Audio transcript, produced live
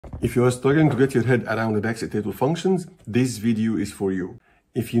If you are struggling to get your head around the DAX Iterator functions, this video is for you.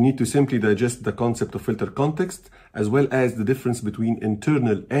 If you need to simply digest the concept of filter context, as well as the difference between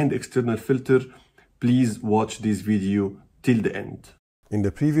internal and external filter, please watch this video till the end. In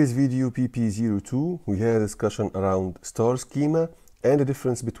the previous video, PP02, we had a discussion around star schema and the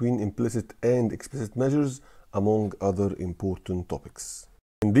difference between implicit and explicit measures, among other important topics.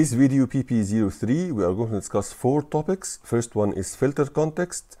 In this video, PP03, we are going to discuss 4 topics. First one is filter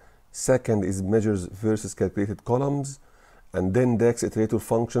context, second is measures versus calculated columns, and then DAX Iterator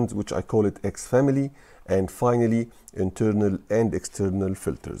functions, which I call it X family, and finally internal and external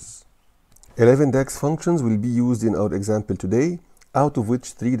filters. 11 DAX functions will be used in our example today, out of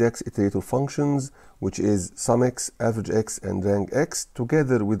which 3 DAX Iterator functions, which is SumX, AverageX, and RankX,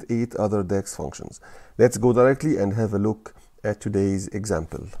 together with 8 other DAX functions. Let's go directly and have a look at today's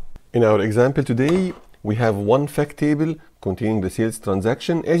example. In our example today, we have one fact table containing the sales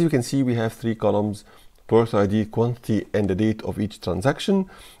transaction. As you can see, we have 3 columns: product ID, quantity, and the date of each transaction.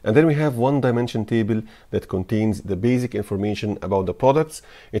 And then we have one dimension table that contains the basic information about the products.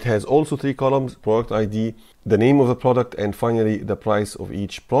 It has also 3 columns: product ID, the name of the product, and finally the price of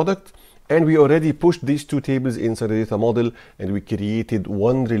each product. And we already pushed these 2 tables inside the data model, and we created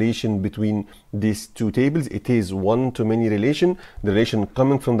one relation between these 2 tables. It is one-to-many relation, the relation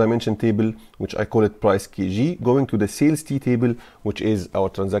coming from dimension table, which I call it price kg, going to the sales T table, which is our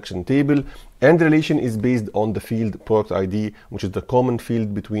transaction table. And the relation is based on the field product ID, which is the common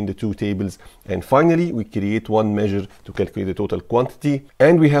field between the 2 tables. And finally, we create one measure to calculate the total quantity.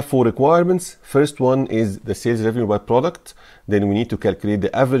 And we have 4 requirements. First one is the sales revenue by product. Then we need to calculate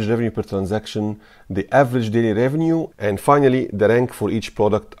the average revenue per transaction, the average daily revenue, and finally the rank for each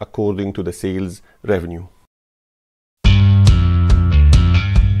product according to the sales revenue.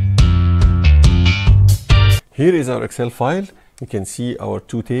 Here is our Excel file. You can see our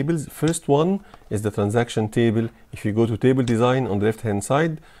 2 tables. First one is the transaction table. If you go to table design on the left hand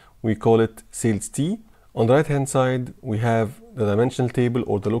side, we call it sales T. On the right hand side, we have the dimensional table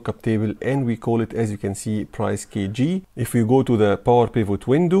or the lookup table, and we call it, as you can see, price kg. If we go to the power pivot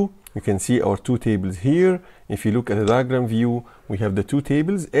window, you can see our 2 tables here. If you look at the diagram view, we have the 2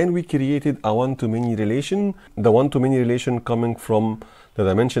 tables, and we created a one-to-many relation. The one-to-many relation coming from the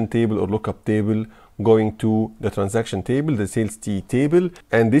dimension table or lookup table going to the transaction table, the sales T table.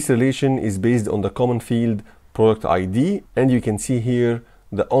 And this relation is based on the common field product ID. And you can see here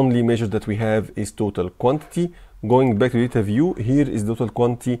the only measure that we have is total quantity. Going back to data view, here is total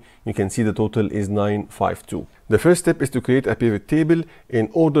quantity. You can see the total is 952. The first step is to create a pivot table in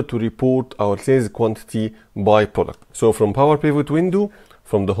order to report our sales quantity by product. So from Power Pivot window,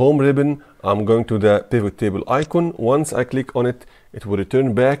 from the home ribbon, I'm going to the pivot table icon. Once I click on it, it will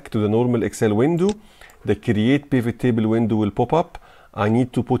return back to the normal Excel window. The create pivot table window will pop up. I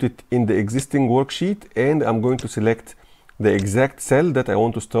need to put it in the existing worksheet, and I'm going to select the exact cell that I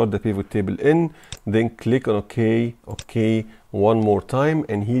want to start the pivot table in, then click on OK one more time,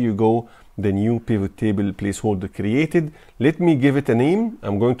 and here you go, the new pivot table placeholder created. Let me give it a name.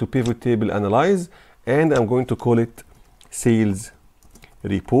 I'm going to pivot table analyze, and I'm going to call it sales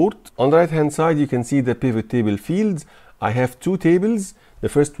report. On the right hand side, you can see the pivot table fields. I have 2 tables. The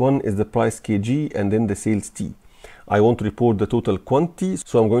first one is the price kg and then the sales T. I want to report the total quantity,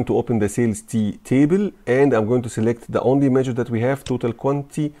 so I'm going to open the sales T table, and I'm going to select the only measure that we have, total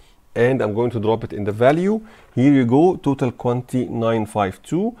quantity, and I'm going to drop it in the value. Here you go, total quantity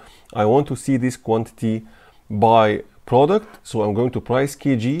 952. I want to see this quantity by product, so I'm going to price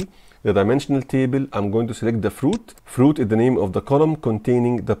kg, the dimensional table. I'm going to select the fruit. Fruit is the name of the column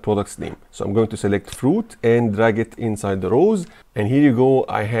containing the product's name. So I'm going to select fruit and drag it inside the rows. And here you go,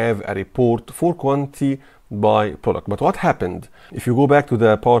 I have a report for quantity by product. But what happened? If you go back to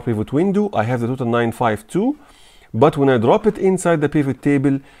the Power Pivot window, I have the total 952. But when I drop it inside the pivot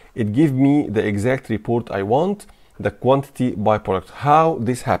table, it gives me the exact report I want, the quantity by product. How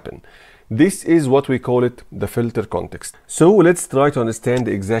this happened? This is what we call it the filter context. So let's try to understand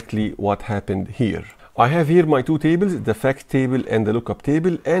exactly what happened here. I have here my 2 tables, the fact table and the lookup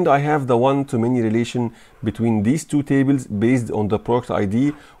table, and I have the one-to-many relation between these 2 tables based on the product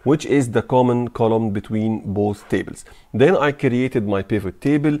ID, which is the common column between both tables. Then I created my pivot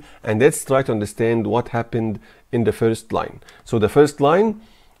table, and let's try to understand what happened in the first line. So the first line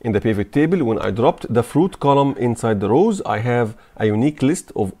in the pivot table, when I dropped the fruit column inside the rows, I have a unique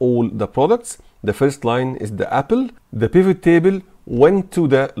list of all the products. The first line is the apple. The pivot table went to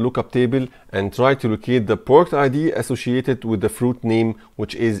the lookup table and tried to locate the product ID associated with the fruit name,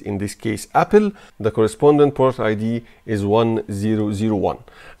 which is in this case apple. The corresponding product ID is 1001.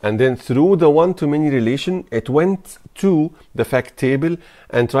 And then through the one-to-many relation, it went to the fact table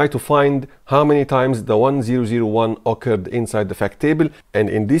and tried to find how many times the 1001 occurred inside the fact table. And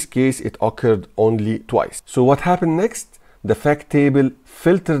in this case, it occurred only twice. So what happened next? The fact table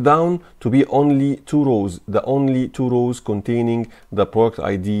filtered down to be only 2 rows, the only 2 rows containing the product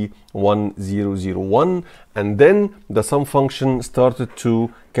ID 1001, and then the sum function started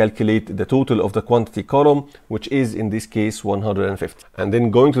to calculate the total of the quantity column, which is in this case 150. And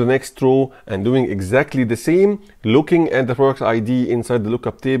then going to the next row and doing exactly the same, looking at the product ID inside the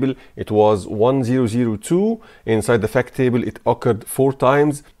lookup table, it was 1002. Inside the fact table, it occurred 4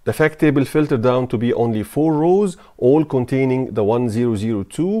 times. The fact table filtered down to be only 4 rows, all containing the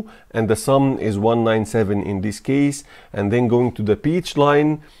 1002, and the sum is 197 in this case. And then going to the peach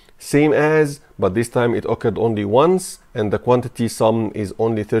line, same as, but this time it occurred only once, and the quantity sum is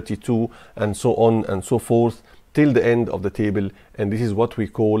only 32, and so on and so forth till the end of the table. And this is what we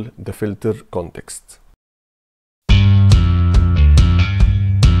call the filter context.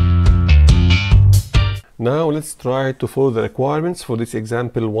 Now let's try to follow the requirements for this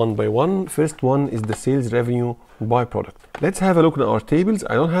example one by one. First one is the sales revenue by product. Let's have a look at our tables.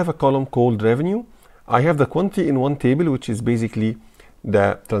 I don't have a column called revenue. I have the quantity in one table, which is basically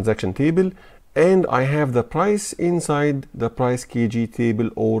the transaction table, and I have the price inside the price kg table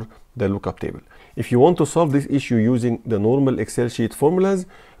or the lookup table. If you want to solve this issue using the normal Excel sheet formulas,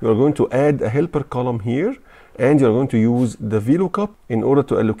 you are going to add a helper column here, and you're going to use the VLOOKUP in order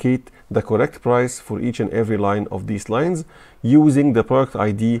to allocate the correct price for each and every line of these lines, using the product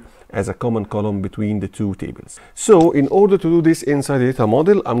ID as a common column between the two tables. So in order to do this inside the data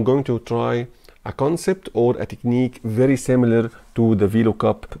model, I'm going to try a concept or a technique very similar to the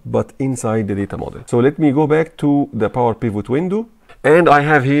VLOOKUP, but inside the data model. So let me go back to the Power Pivot window, and I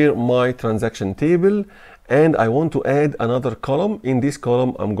have here my transaction table, and I want to add another column. In this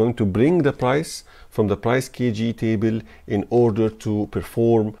column, I'm going to bring the price from the price kg table in order to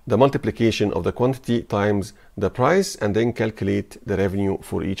perform the multiplication of the quantity times the price and then calculate the revenue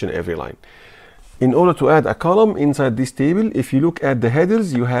for each and every line. In order to add a column inside this table, if you look at the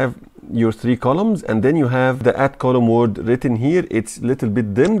headers, you have your 3 columns, and then you have the add column word written here. It's a little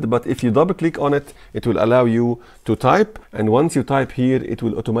bit dimmed, but if you double click on it, it will allow you to type, and once you type here, it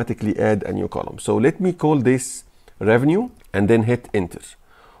will automatically add a new column. So let me call this revenue and then hit enter.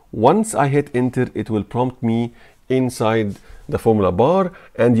 Once I hit enter, it will prompt me inside the formula bar,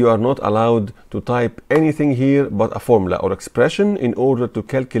 and you are not allowed to type anything here but a formula or expression in order to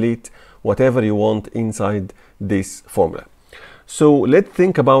calculate whatever you want inside this formula. So let's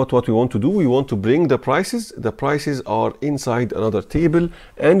think about what we want to do. We want to bring the prices. The prices are inside another table,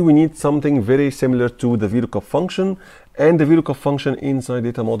 and we need something very similar to the VLOOKUP function. And the VLOOKUP function inside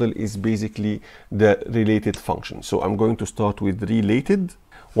data model is basically the related function. So I'm going to start with related.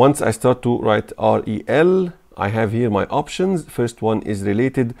 Once I start to write REL, I have here my options. First one is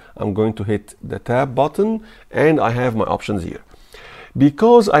related. I'm going to hit the tab button, and I have my options here.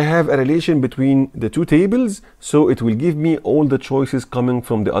 Because I have a relation between the two tables, so it will give me all the choices coming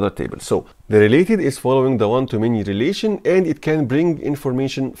from the other table. So the related is following the one-to-many relation, and it can bring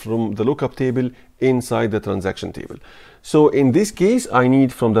information from the lookup table inside the transaction table. So in this case, I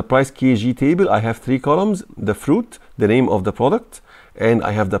need from the price kg table, I have 3 columns: the fruit, the name of the product, and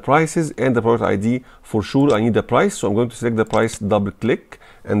I have the prices and the product ID. For sure I need the price, so I'm going to select the price, double click,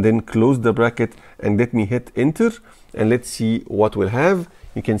 and then close the bracket, and let me hit enter, and let's see what we'll have.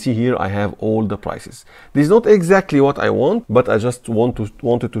 You can see here I have all the prices. This is not exactly what I want, but I just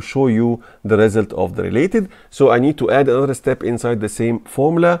wanted to show you the result of the related. So I need to add another step inside the same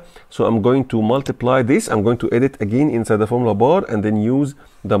formula. So I'm going to multiply this. I'm going to edit again inside the formula bar and then use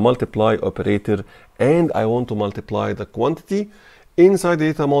the multiply operator, and I want to multiply the quantity. Inside the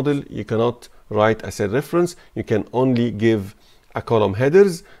data model, you cannot write a cell reference. You can only give a column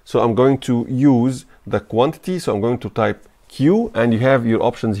headers. So I'm going to use the quantity. So I'm going to type Q, and you have your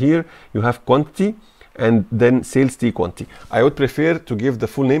options here. You have quantity and then sales T quantity. I would prefer to give the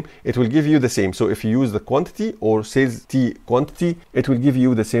full name. It will give you the same. So if you use the quantity or sales T quantity, it will give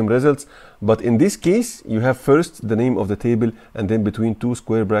you the same results. But in this case, you have first the name of the table, and then between 2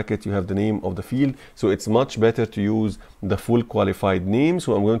 square brackets, you have the name of the field. So it's much better to use the full qualified name.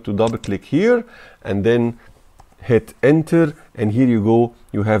 So I'm going to double click here and then hit enter, and here you go.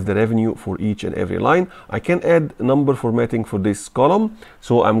 You have the revenue for each and every line. I can add number formatting for this column.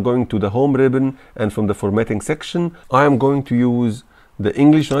 So I'm going to the home ribbon, and from the formatting section, I am going to use the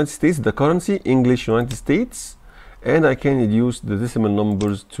English United States, the currency English United States, and I can reduce the decimal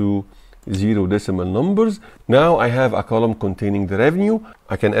numbers to 0 decimal numbers. Now I have a column containing the revenue.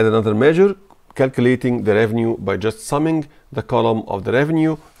 I can add another measure calculating the revenue by just summing the column of the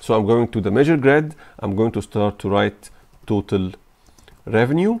revenue. So I'm going to the measure grid. I'm going to start to write total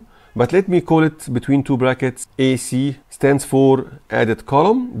revenue, but let me call it between two brackets AC stands for added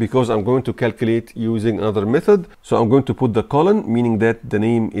column, because I'm going to calculate using another method. So I'm going to put the colon, meaning that the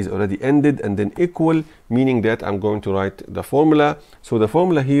name is already ended, and then equal, meaning that I'm going to write the formula. So the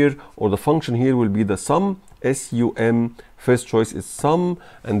formula here, or the function here, will be the sum, SUM. First choice is sum,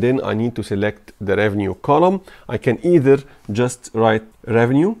 and then I need to select the revenue column. I can either just write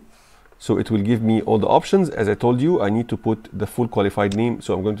revenue, so it will give me all the options. As I told you, I need to put the full qualified name,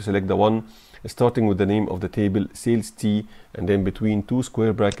 so I'm going to select the one starting with the name of the table, sales T, and then between two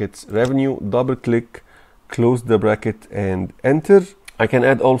square brackets, revenue, double click, close the bracket, and enter. I can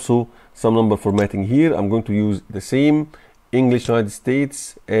add also some number formatting here. I'm going to use the same English United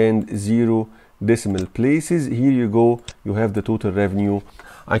States and 0 decimal places. Here you go, you have the total revenue.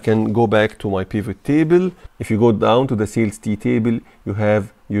 I can go back to my pivot table. If you go down to the sales T table, you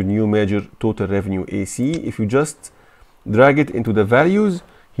have your new measure, total revenue AC. If you just drag it into the values,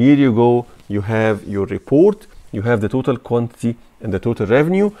 here you go, you have your report, you have the total quantity and the total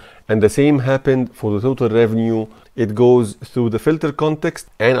revenue, and the same happened for the total revenue. It goes through the filter context,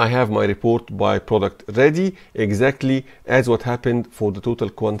 and I have my report by product ready, exactly as what happened for the total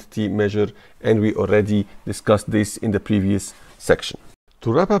quantity measure, and we already discussed this in the previous section.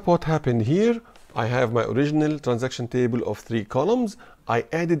 To wrap up what happened here, I have my original transaction table of 3 columns. I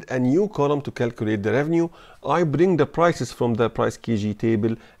added a new column to calculate the revenue. I bring the prices from the price kg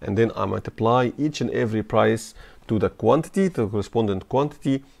table, and then I multiply each and every price to the quantity, to the correspondent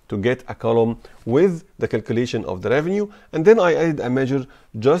quantity, to get a column with the calculation of the revenue. And then I added a measure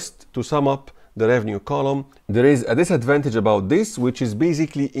just to sum up the revenue column. There is a disadvantage about this, which is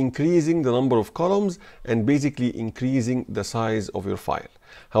basically increasing the number of columns and basically increasing the size of your file.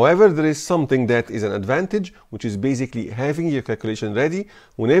 However, there is something that is an advantage, which is basically having your calculation ready.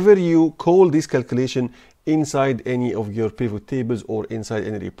 Whenever you call this calculation inside any of your pivot tables or inside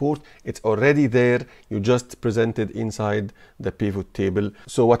any report, it's already there. You just present it inside the pivot table.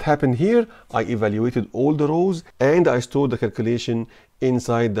 So what happened here, I evaluated all the rows and I stored the calculation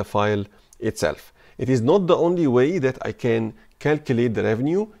inside the file itself. It is not the only way that I can calculate the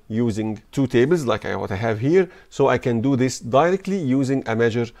revenue using 2 tables like what I have here. So I can do this directly using a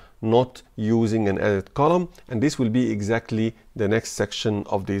measure, not using an added column, and this will be exactly the next section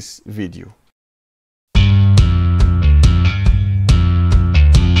of this video.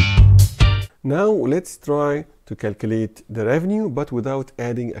 Now let's try to calculate the revenue, but without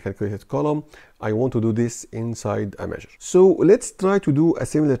adding a calculated column. I want to do this inside a measure. So let's try to do a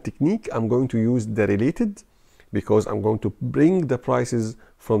similar technique. I'm going to use the related, because I'm going to bring the prices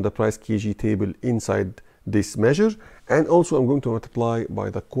from the price kg table inside this measure, and also I'm going to multiply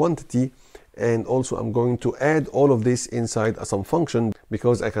by the quantity, and also I'm going to add all of this inside a sum function,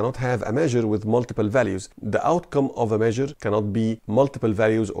 because I cannot have a measure with multiple values. The outcome of a measure cannot be multiple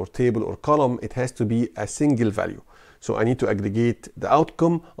values or table or column. It has to be a single value. So I need to aggregate the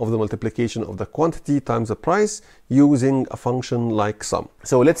outcome of the multiplication of the quantity times the price using a function like sum.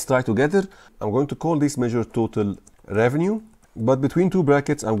 So let's try together. I'm going to call this measure total revenue, but between 2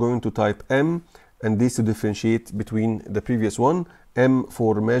 brackets I'm going to type M, and this to differentiate between the previous one, M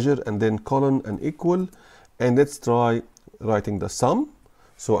for measure, and then colon and equal. And let's try writing the sum.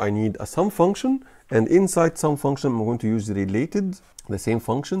 So I need a sum function, and inside sum function I'm going to use related, the same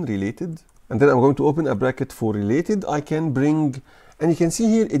function related. And then I'm going to open a bracket for related. I can bring, and you can see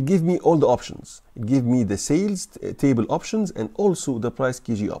here, it gives me all the options. It gives me the sales table options and also the price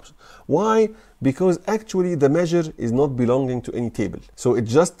kg option. Why? Because actually the measure is not belonging to any table. So it's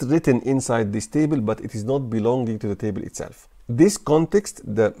just written inside this table, but it is not belonging to the table itself. This context,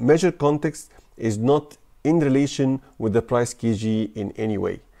 the measure context, is not in relation with the price kg in any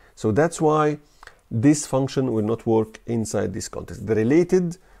way. So that's why this function will not work inside this context. The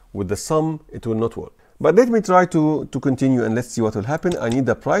related with the sum, it will not work. But let me try to continue, and let's see what will happen. I need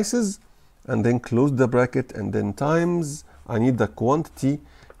the prices, and then close the bracket, and then times. I need the quantity.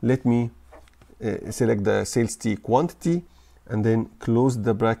 Let me select the sales T quantity, and then close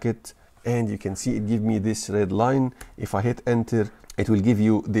the bracket, and you can see it gives me this red line. If I hit enter, it will give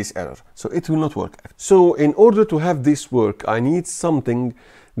you this error. So it will not work. So in order to have this work, I need something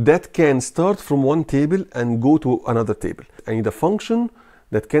that can start from one table and go to another table. I need a function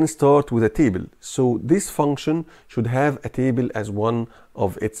that can start with a table. So this function should have a table as one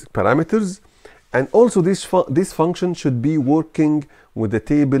of its parameters. And also this function should be working with the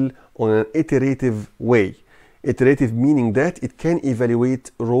table on an iterative way. Iterative meaning that it can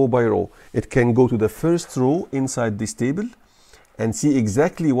evaluate row by row. It can go to the first row inside this table and see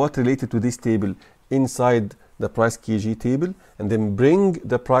exactly what related to this table inside the price kg table, and then bring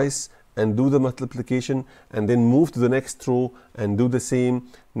the price and do the multiplication, and then move to the next row and do the same,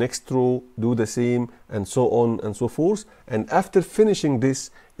 next row, do the same, and so on and so forth. And after finishing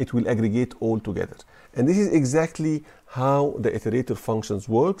this, it will aggregate all together. And this is exactly how the iterator functions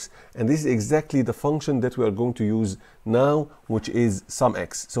works, and this is exactly the function that we are going to use now, which is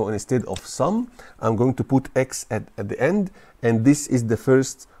SUMX. So instead of sum, I'm going to put x at the end, and this is the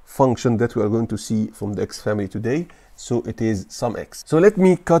first function that we are going to see from the X family today. So it is SUMX. So let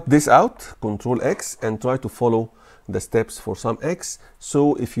me cut this out, Control X, and try to follow the steps for SUMX.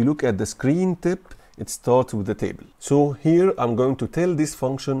 So if you look at the screen tip, it starts with the table. So here I'm going to tell this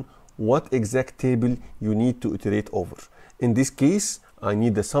function what exact table you need to iterate over. In this case, I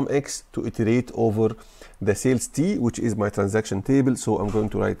need the SUMX to iterate over the sales T, which is my transaction table. So I'm going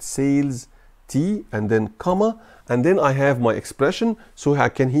to write sales T and then comma, and then I have my expression. So I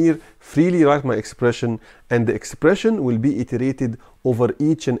can here freely write my expression, and the expression will be iterated over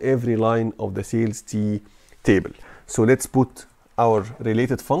each and every line of the sales T table. So let's put our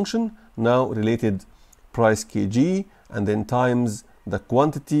related function, now related price kg, and then times the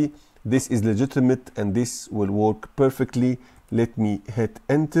quantity. This is legitimate and this will work perfectly. Let me hit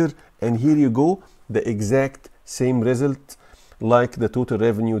enter, and here you go, the exact same result like the total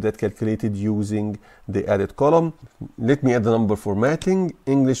revenue that calculated using the added column. Let me add the number formatting,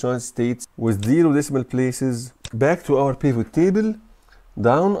 English United States with 0 decimal places. Back to our pivot table.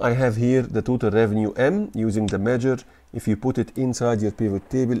 Down I have here the total revenue M using the measure. If you put it inside your pivot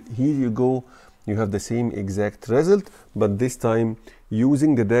table, here you go, you have the same exact result, but this time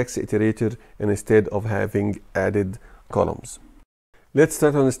using the DAX Iterator instead of having added columns. Let's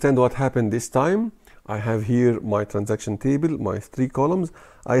try to understand what happened this time. I have here my transaction table, my 3 columns.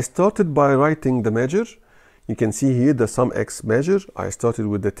 I started by writing the measure. You can see here the SUMX measure. I started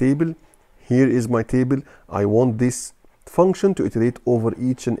with the table. Here is my table. I want this function to iterate over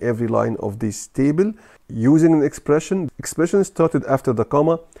each and every line of this table using an expression. Expression started after the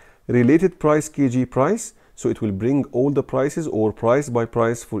comma, related price kg price. So it will bring all the prices or price by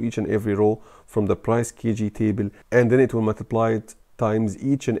price for each and every row from the price kg table, and then it will multiply it times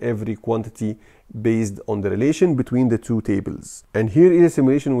each and every quantity based on the relation between the two tables. And here is a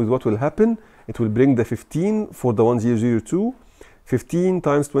simulation with what will happen. It will bring the 15 for the 1002, 15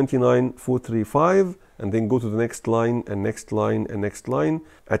 times 29, 435, and then go to the next line and next line and next line.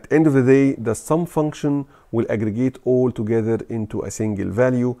 At the end of the day, the sum function will aggregate all together into a single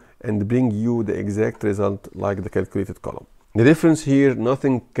value and bring you the exact result like the calculated column. The difference here,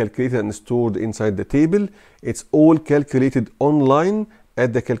 nothing calculated and stored inside the table. It's all calculated online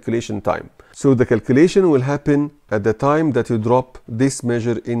at the calculation time. So the calculation will happen at the time that you drop this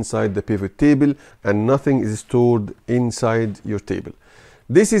measure inside the pivot table, and nothing is stored inside your table.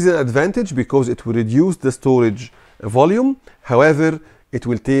 This is an advantage because it will reduce the storage volume. However, it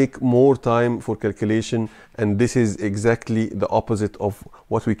will take more time for calculation, and this is exactly the opposite of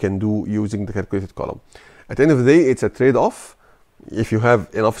what we can do using the calculated column. At the end of the day, it's a trade-off. If you have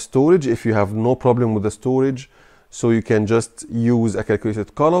enough storage, if you have no problem with the storage, so you can just use a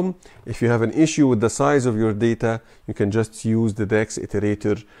calculated column. If you have an issue with the size of your data, you can just use the DAX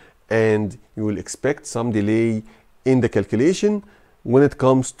Iterator, and you will expect some delay in the calculation when it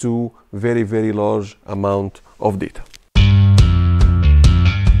comes to very, very large amount of data.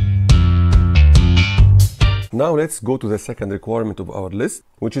 Now let's go to the second requirement of our list,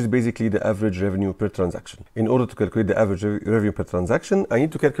 which is basically the average revenue per transaction. In order to calculate the average revenue per transaction, I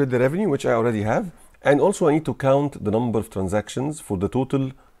need to calculate the revenue, which I already have, and also I need to count the number of transactions for the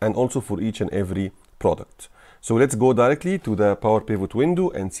total and also for each and every product. So let's go directly to the Power Pivot window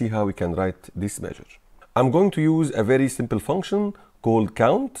and see how we can write this measure. I'm going to use a very simple function called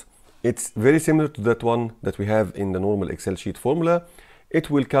count. It's very similar to that one that we have in the normal Excel sheet formula. It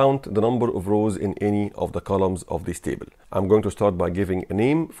will count the number of rows in any of the columns of this table. I'm going to start by giving a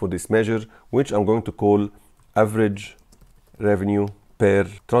name for this measure, which I'm going to call average revenue per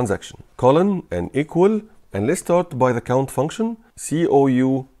transaction. Colon and equal, and let's start by the count function.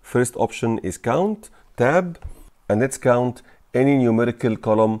 COU, first option is count, tab, and let's count any numerical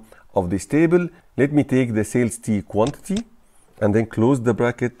column of this table. Let me take the sales T quantity and then close the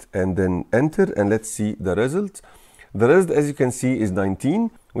bracket and then enter, and let's see the result. The result, as you can see, is 19,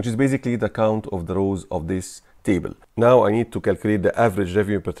 which is basically the count of the rows of this table. Now I need to calculate the average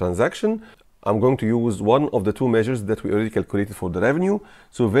revenue per transaction. I'm going to use one of the two measures that we already calculated for the revenue.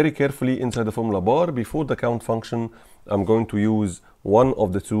 So very carefully inside the formula bar, before the count function, I'm going to use one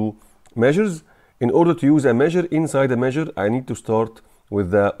of the two measures. In order to use a measure inside a measure, I need to start with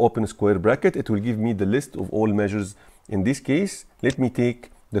the open square bracket. It will give me the list of all measures. In this case, let me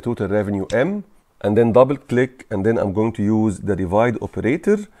take the total revenue M and then double click, and then I'm going to use the divide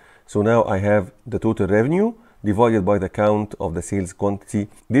operator. So now I have the total revenue divided by the count of the sales quantity.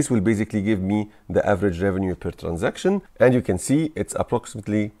 This will basically give me the average revenue per transaction, and you can see it's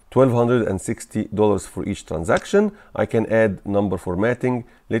approximately $1,260 for each transaction. I can add number formatting.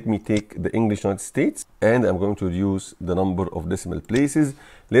 Let me take the English United States, and I'm going to reduce the number of decimal places.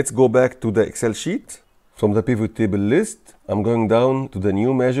 Let's go back to the Excel sheet. From the pivot table list, I'm going down to the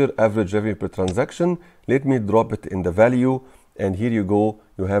new measure, average revenue per transaction. Let me drop it in the value, and here you go.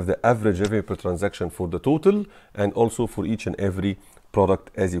 You have the average revenue per transaction for the total and also for each and every product,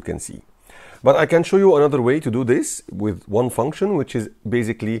 as you can see. But I can show you another way to do this with one function, which is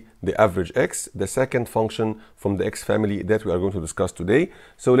basically the AverageX, the second function from the X family that we are going to discuss today.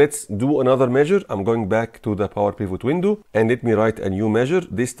 So let's do another measure. I'm going back to the Power Pivot window, and let me write a new measure.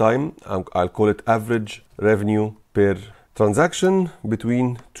 This time I'll call it average revenue per transaction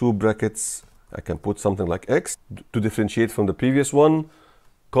between two brackets. I can put something like X to differentiate from the previous one,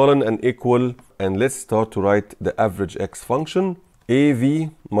 colon and equal, and let's start to write the AverageX function.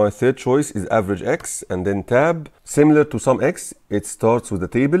 AV, my third choice, is AverageX, and then tab. Similar to SumX, it starts with the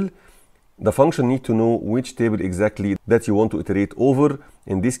table. The function needs to know which table exactly that you want to iterate over.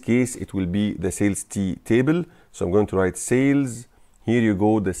 In this case, it will be the sales T table. So I'm going to write sales. Here you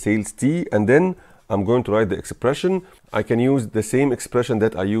go, the sales T, and then I'm going to write the expression. I can use the same expression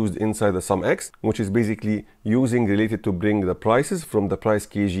that I used inside the SumX, which is basically using related to bring the prices from the price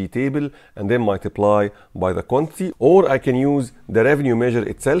KG table and then multiply by the quantity. Or I can use the revenue measure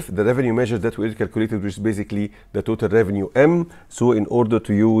itself, the revenue measure that we calculated, which is basically the total revenue M. So in order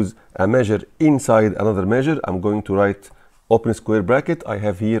to use a measure inside another measure, I'm going to write open square bracket. I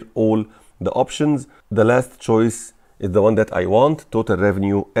have here all the options. The last choice is the one that I want, total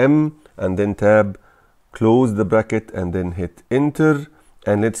revenue M, and then tab, close the bracket, and then hit enter.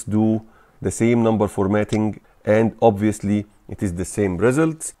 And let's do the same number formatting, and obviously it is the same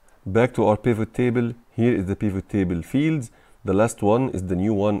results. Back to our pivot table. Here is the pivot table fields. The last one is the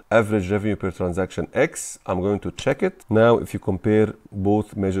new one, average revenue per transaction X. I'm going to check it. Now if you compare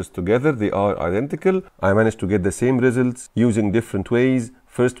both measures together, they are identical. I managed to get the same results using different ways.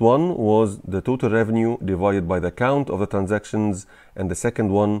 First one was the total revenue divided by the count of the transactions, and the second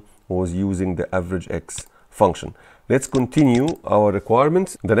one was using the AverageX function. Let's continue our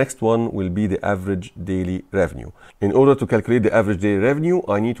requirements. The next one will be the average daily revenue. In order to calculate the average daily revenue,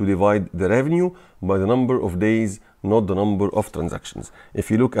 I need to divide the revenue by the number of days, not the number of transactions.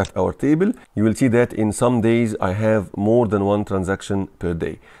 If you look at our table, you will see that in some days I have more than one transaction per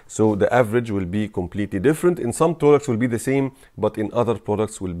day. So the average will be completely different. In some products will be the same, but in other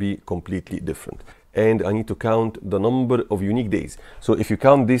products will be completely different. And I need to count the number of unique days. So if you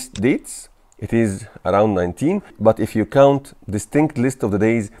count these dates, it is around 19, but if you count distinct list of the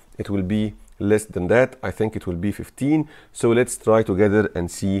days, it will be less than that. I think it will be 15. So let's try together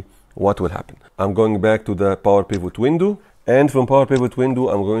and see what will happen. I'm going back to the Power Pivot window, and from Power Pivot window,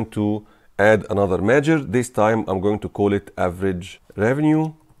 I'm going to add another measure. This time I'm going to call it average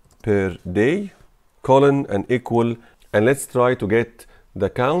revenue per day, colon and equal, and let's try to get the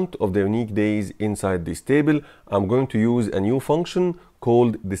count of the unique days inside this table. I'm going to use a new function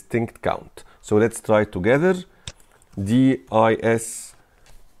called distinct count. So let's try it together. DIS,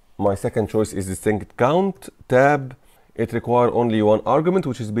 my second choice is distinct count, tab. It requires only one argument,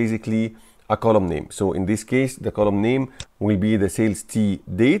 which is basically a column name. So in this case, the column name will be the sales T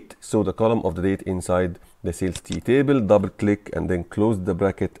date. So the column of the date inside the sales T table. Double click and then close the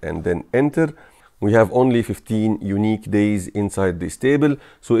bracket and then enter. We have only 15 unique days inside this table.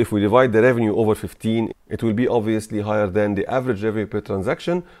 So if we divide the revenue over 15, it will be obviously higher than the average revenue per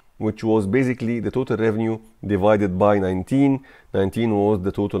transaction, which was basically the total revenue divided by 19. 19 was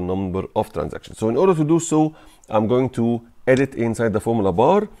the total number of transactions. So in order to do so, I'm going to edit inside the formula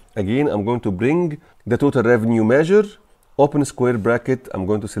bar. Again, I'm going to bring the total revenue measure, open square bracket. I'm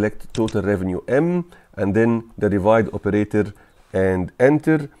going to select total revenue M, and then the divide operator and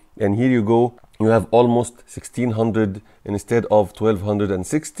enter. And here you go. You have almost 1600 instead of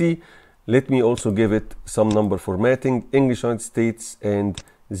 1260. Let me also give it some number formatting, English United States and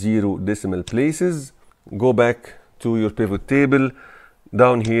 0 decimal places. Go back to your pivot table.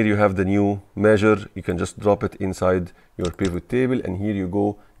 Down here you have the new measure. You can just drop it inside your pivot table, and here you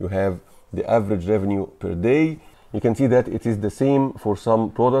go. You have the average revenue per day. You can see that it is the same for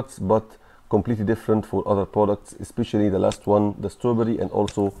some products, but completely different for other products, especially the last one, the strawberry, and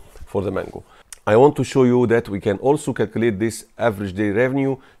also for the mango. I want to show you that we can also calculate this average daily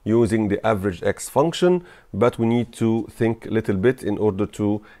revenue using the AverageX function, but we need to think a little bit in order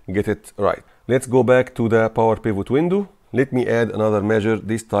to get it right. Let's go back to the Power Pivot window. Let me add another measure.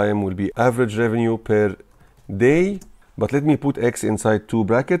 This time will be average revenue per day, but let me put X inside two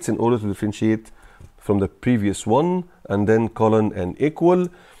brackets in order to differentiate from the previous one, and then colon and equal.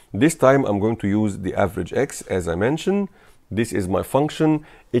 This time I'm going to use the AverageX as I mentioned. This is my function.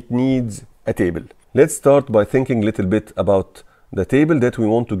 It needs a table. Let's start by thinking a little bit about the table that we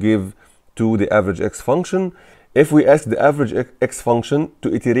want to give to the AverageX function. If we ask the AverageX function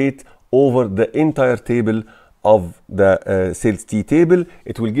to iterate over the entire table of the sales T table,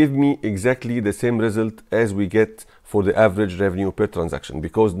 it will give me exactly the same result as we get for the average revenue per transaction,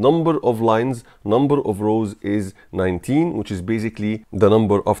 because number of lines, number of rows is 19, which is basically the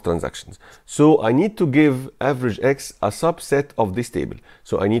number of transactions. So I need to give AverageX a subset of this table.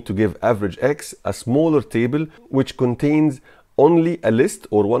 So I need to give AverageX a smaller table which contains only a list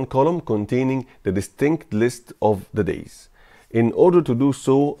or one column containing the distinct list of the days. In order to do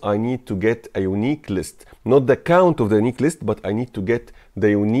so, I need to get a unique list, not the count of the unique list, but I need to get the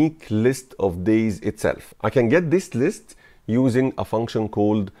unique list of days itself. I can get this list using a function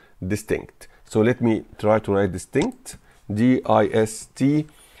called distinct. So let me try to write distinct, D-I-S-T.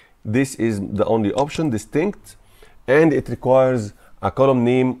 This is the only option, distinct, and it requires a column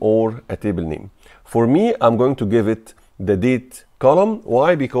name or a table name. For me, I'm going to give it the date column.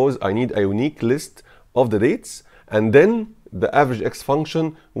 Why? Because I need a unique list of the dates, and then the AverageX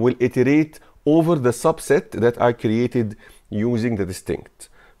function will iterate over the subset that I created using the distinct.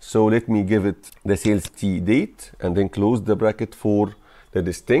 So let me give it the sales T date and then close the bracket for the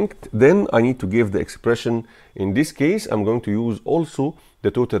distinct. Then I need to give the expression. In this case, I'm going to use also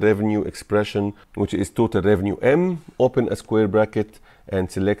the total revenue expression, which is total revenue M. Open a square bracket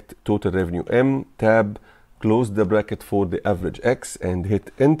and select total revenue M, tab, close the bracket for the AverageX and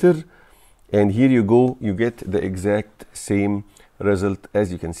hit enter. And here you go, you get the exact same result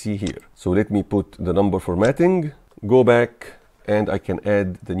as you can see here. So let me put the number formatting, go back, and I can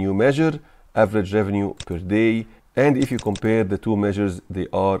add the new measure, average revenue per day. And if you compare the two measures, they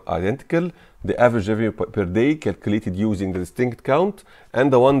are identical. The average revenue per day calculated using the distinct count,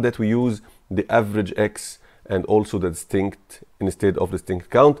 and the one that we use, the AverageX, and also the distinct instead of distinct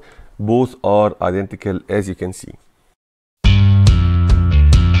count, both are identical as you can see.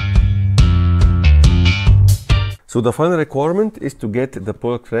 So the final requirement is to get the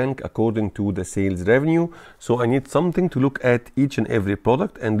product rank according to the sales revenue. So I need something to look at each and every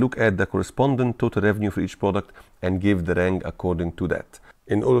product and look at the corresponding total revenue for each product and give the rank according to that.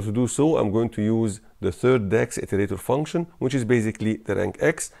 In order to do so, I'm going to use the third DAX Iterator function, which is basically the rank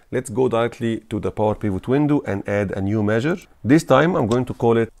X. Let's go directly to the Power Pivot window and add a new measure. This time I'm going to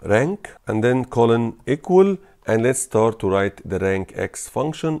call it rank and then colon equal, and let's start to write the rank X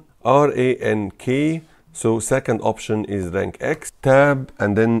function, R-A-N-K. So second option is rank X, tab,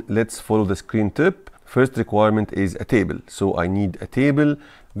 and then let's follow the screen tip. First requirement is a table. So I need a table.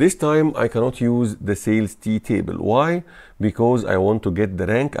 This time I cannot use the sales T table. Why? Because I want to get the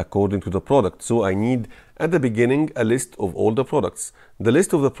rank according to the product. So I need at the beginning a list of all the products. The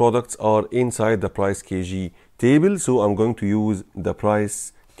list of the products are inside the price kg table. So I'm going to use the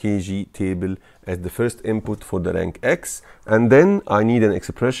price kg table as the first input for the rank X, and then I need an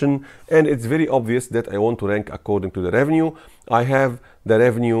expression, and it's very obvious that I want to rank according to the revenue. I have the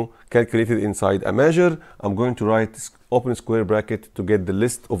revenue calculated inside a measure. I'm going to write open square bracket to get the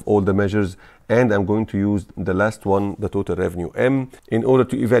list of all the measures, and I'm going to use the last one, the total revenue M, in order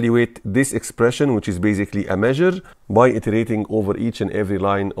to evaluate this expression, which is basically a measure, by iterating over each and every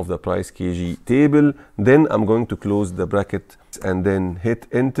line of the price kg table. Then I'm going to close the bracket and then hit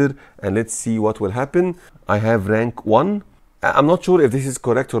enter, and let's see what will happen. I have rank 1. I'm not sure if this is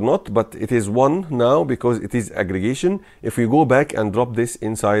correct or not, but it is 1 now because it is aggregation. If we go back and drop this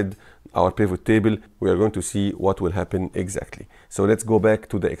inside our pivot table, we are going to see what will happen exactly. So let's go back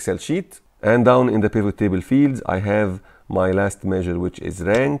to the Excel sheet, and down in the pivot table fields, I have my last measure, which is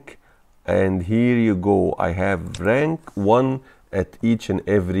rank. And here you go, I have rank 1 at each and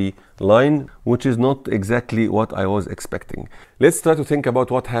every line, which is not exactly what I was expecting. Let's try to think about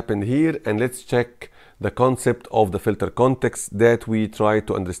what happened here, and let's check the concept of the filter context that we tried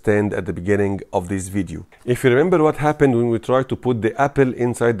to understand at the beginning of this video. If you remember what happened when we tried to put the apple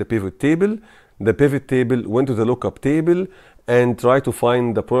inside the pivot table, the pivot table, went to the lookup table, and try to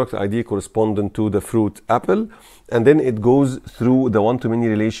find the product ID corresponding to the fruit apple, and then it goes through the one-to-many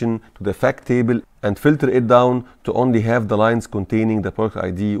relation to the fact table and filter it down to only have the lines containing the product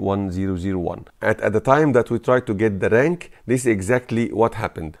ID 1001. At the time that we try to get the rank, this is exactly what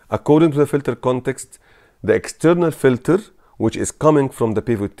happened. According to the filter context, the external filter, which is coming from the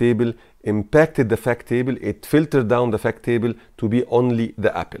pivot table, impacted the fact table. It filtered down the fact table to be only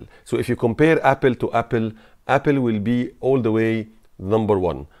the apple. So if you compare apple to apple, apple will be all the way number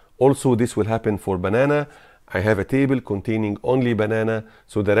 1. Also, this will happen for banana. I have a table containing only banana,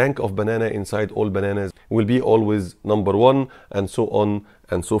 so the rank of banana inside all bananas will be always number 1, and so on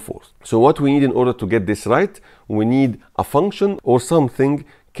and so forth. So what we need in order to get this right, we need a function or something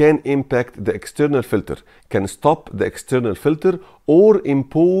can impact the external filter, can stop the external filter, or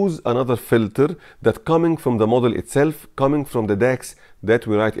impose another filter that coming from the model itself, coming from the DAX that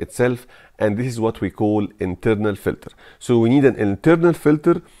we write itself, and this is what we call internal filter. So we need an internal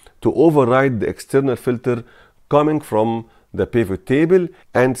filter to override the external filter coming from the pivot table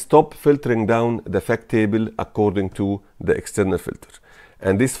and stop filtering down the fact table according to the external filter.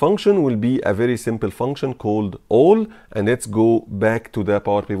 And this function will be a very simple function called all, and let's go back to the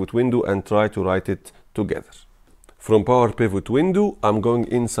Power Pivot window and try to write it together. From Power Pivot window, I'm going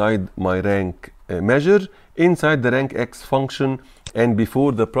inside my rank measure, inside the RankX function, and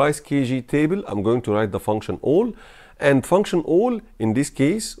before the price kg table, I'm going to write the function all. And function all in this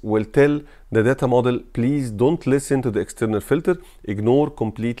case will tell the data model, please don't listen to the external filter, ignore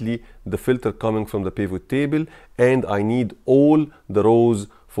completely the filter coming from the pivot table, and I need all the rows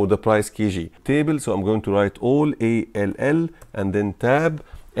for the price kg table. So I'm going to write all, ALL, and then tab,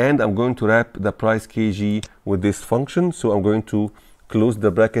 and I'm going to wrap the price kg with this function. So I'm going to close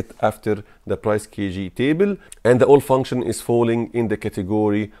the bracket after the price kg table, and the all function is falling in the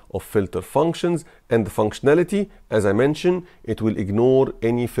category of filter functions. And the functionality, as I mentioned, it will ignore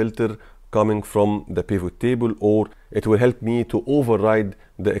any filter coming from the pivot table, or it will help me to override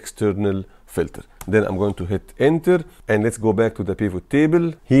the external filter. Then I'm going to hit enter, and let's go back to the pivot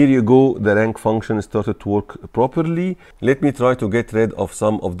table. Here you go, the rank function started to work properly. Let me try to get rid of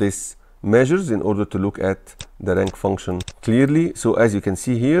some of this measures in order to look at the rank function clearly. So as you can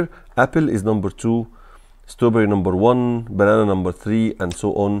see here, apple is number 2, strawberry number 1, banana number 3, and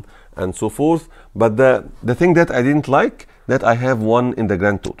so on and so forth. But the thing that I didn't like, that I have 1 in the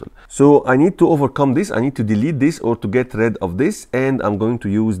grand total. So I need to overcome this. I need to delete this or to get rid of this, and I'm going to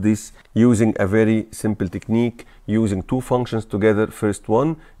use this using a very simple technique, using 2 functions together. First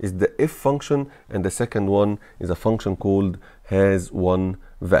one is the if function, and the second one is a function called has one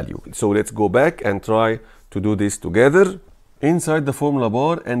value. So let's go back and try to do this together. Inside the formula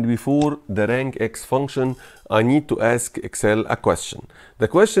bar and before the RankX function, I need to ask Excel a question. The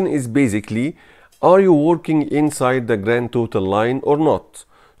question is basically, are you working inside the grand total line or not?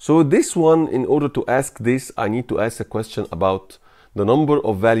 So this one, in order to ask this, I need to ask a question about the number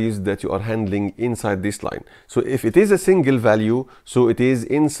of values that you are handling inside this line. So if it is a single value, so it is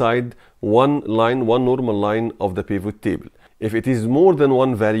inside one line, one normal line of the pivot table. If it is more than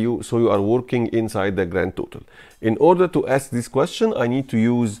one value, so you are working inside the grand total. In order to ask this question, I need to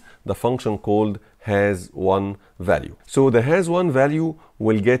use the function called has one value. So the has one value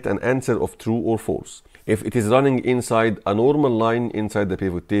will get an answer of true or false. If it is running inside a normal line inside the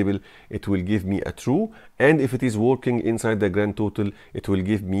pivot table, it will give me a true. And if it is working inside the grand total, it will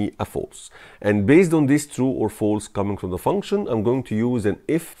give me a false. And based on this true or false coming from the function, I'm going to use an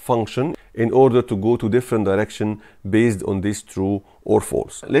if function in order to go to different direction based on this true or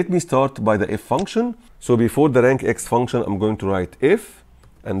false. Let me start by the if function. So before the RankX function, I'm going to write if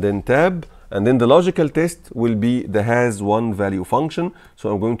and then tab, and then the logical test will be the has one value function.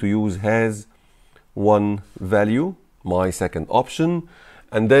 So I'm going to use has one value, my second option,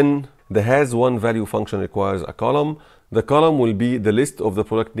 and then the has one value function requires a column. The column will be the list of the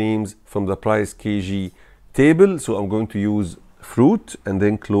product names from the price kg table. So I'm going to use fruit and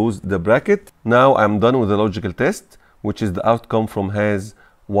then close the bracket. Now I'm done with the logical test, which is the outcome from has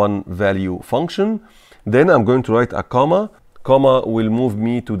one value function. Then I'm going to write a comma. Comma will move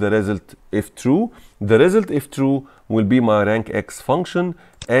me to the result if true. The result if true will be my RankX function,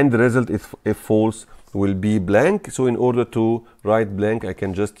 and the result if false will be blank. So in order to write blank, I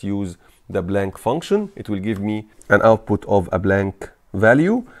can just use the blank function. It will give me an output of a blank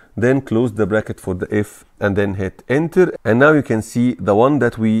value. Then close the bracket for the if and then hit enter. And now you can see the one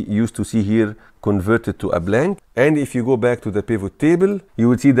that we used to see here converted to a blank. And if you go back to the pivot table, you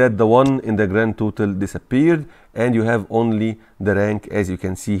will see that the one in the grand total disappeared and you have only the rank as you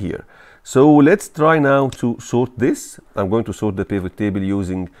can see here. So let's try now to sort this. I'm going to sort the pivot table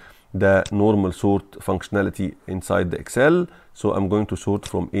using the normal sort functionality inside the Excel. So I'm going to sort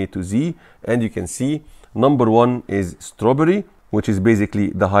from A to Z, and you can see number 1 is strawberry, which is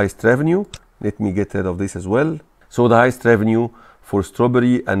basically the highest revenue. Let me get rid of this as well. So the highest revenue for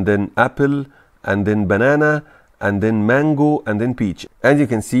strawberry, and then apple, and then banana, and then mango, and then peach. And you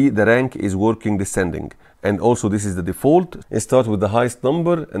can see the rank is working descending. And also this is the default. It starts with the highest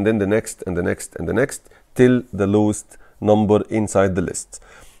number, and then the next, and the next, and the next, till the lowest number inside the list.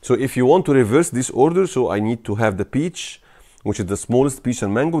 So if you want to reverse this order, so I need to have the peach, which is the smallest, peach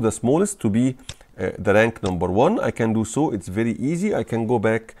and mango, the smallest, to be the rank number 1. I can do so. It's very easy. I can go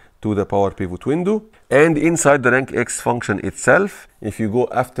back to the Power Pivot window, and inside the rankX function itself, if you go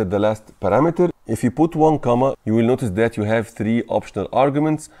after the last parameter, if you put 1 comma, you will notice that you have 3 optional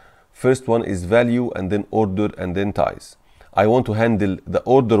arguments. First one is value, and then order, and then ties. I want to handle the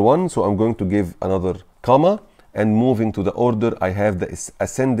order one, so I'm going to give another comma. And moving to the order, I have the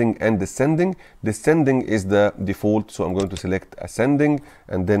ascending and descending. Descending is the default, so I'm going to select ascending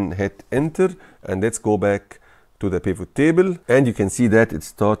and then hit enter. And let's go back to the pivot table, and you can see that it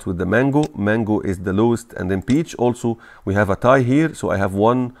starts with the mango. Mango is the lowest, and then peach. Also, we have a tie here, so I have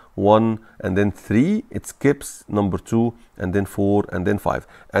 1, 1, and then 3. It skips number 2, and then 4, and then 5.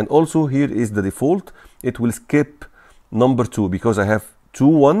 And also here is the default. It will skip number 2 because I have 2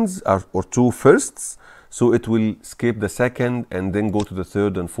 ones or 2 firsts. So it will skip the second and then go to the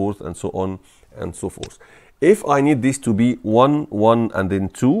third and fourth and so on and so forth. If I need this to be 1, 1, and then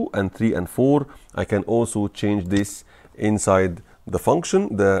 2, and 3, and 4, I can also change this inside the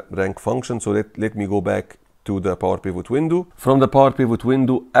function, the rank function. So let me go back to the Power Pivot window. From the Power Pivot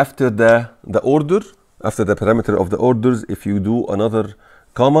window, after the order, after the parameter of the orders, if you do another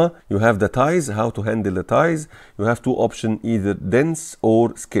comma, you have the ties. How to handle the ties? You have 2 options, either dense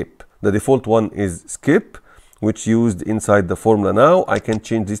or skip. The default one is skip, which used inside the formula now. I can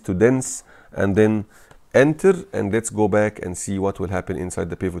change this to dense and then enter, and let's go back and see what will happen inside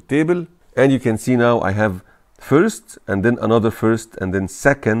the pivot table. And you can see now I have first, and then another first, and then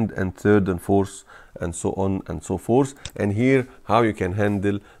second, and third, and fourth, and so on and so forth. And here how you can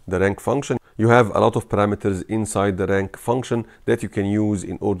handle the rank function. You have a lot of parameters inside the rank function that you can use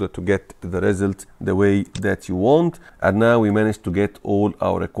in order to get the result the way that you want. And now we managed to get all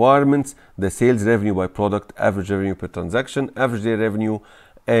our requirements: the sales revenue by product, average revenue per transaction, average daily revenue,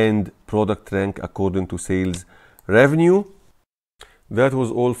 and product rank according to sales revenue. That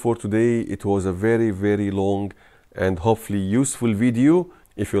was all for today. It was a very long and hopefully useful video.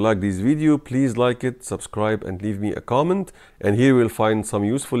 If you like this video, please like it, subscribe, and leave me a comment. And here you will find some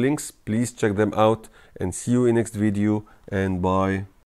useful links. Please check them out, and see you in next video, and bye.